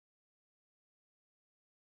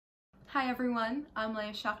Hi everyone, I'm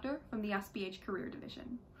Leah Schecter from the SBH Career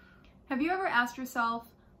Division. Have you ever asked yourself,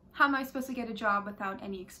 how am I supposed to get a job without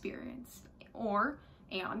any experience?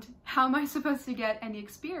 And how am I supposed to get any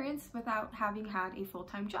experience without having had a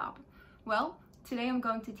full-time job? Well, today I'm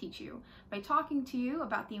going to teach you by talking to you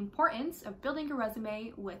about the importance of building a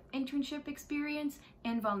resume with internship experience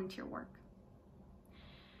and volunteer work.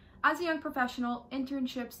 As a young professional,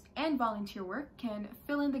 internships and volunteer work can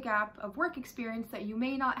fill in the gap of work experience that you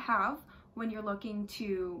may not have when you're looking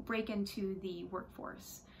to break into the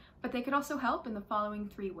workforce. But they could also help in the following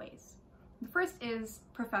 3 ways. The first is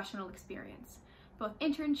professional experience. Both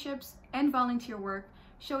internships and volunteer work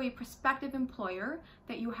show a prospective employer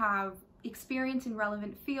that you have experience in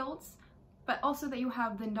relevant fields, but also that you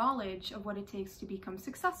have the knowledge of what it takes to become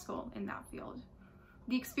successful in that field.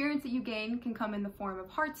 The experience that you gain can come in the form of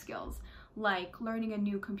hard skills, like learning a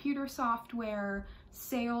new computer software,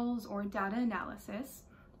 sales, or data analysis,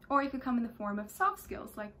 or it could come in the form of soft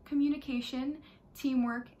skills like communication,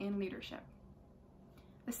 teamwork, and leadership.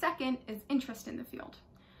 The second is interest in the field.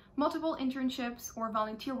 Multiple internships or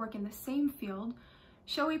volunteer work in the same field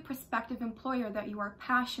show a prospective employer that you are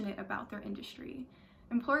passionate about their industry.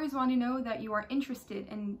 Employers want to know that you are interested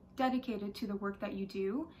and dedicated to the work that you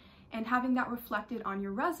do, and having that reflected on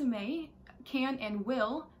your resume can and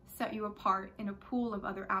will set you apart in a pool of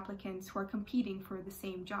other applicants who are competing for the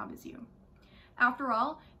same job as you. After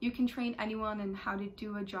all, you can train anyone in how to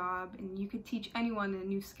do a job, and you could teach anyone a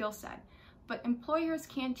new skill set, but employers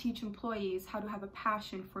can't teach employees how to have a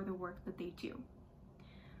passion for the work that they do.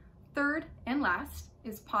 Third and last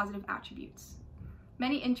is positive attributes.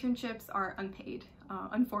 Many internships are unpaid,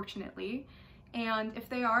 unfortunately, and if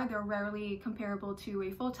they are, they're rarely comparable to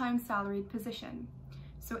a full-time salaried position.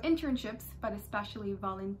 So internships, but especially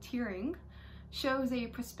volunteering, shows a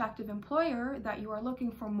prospective employer that you are looking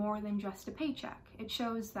for more than just a paycheck. It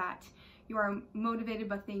shows that you are motivated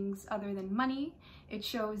by things other than money. It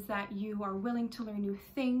shows that you are willing to learn new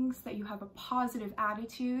things, that you have a positive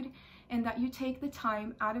attitude, and that you take the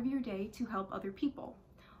time out of your day to help other people.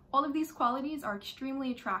 All of these qualities are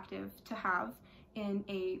extremely attractive to have in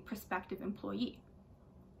a prospective employee.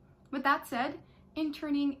 With that said,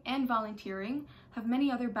 interning and volunteering have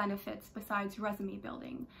many other benefits besides resume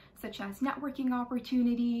building, such as networking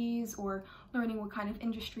opportunities or learning what kind of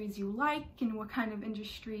industries you like and what kind of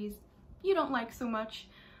industries you don't like so much.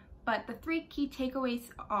 But the 3 key takeaways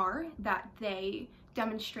are that they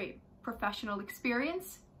demonstrate professional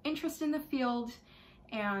experience, interest in the field,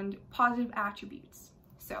 and positive attributes.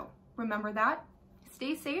 So remember that,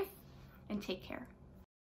 stay safe, and take care.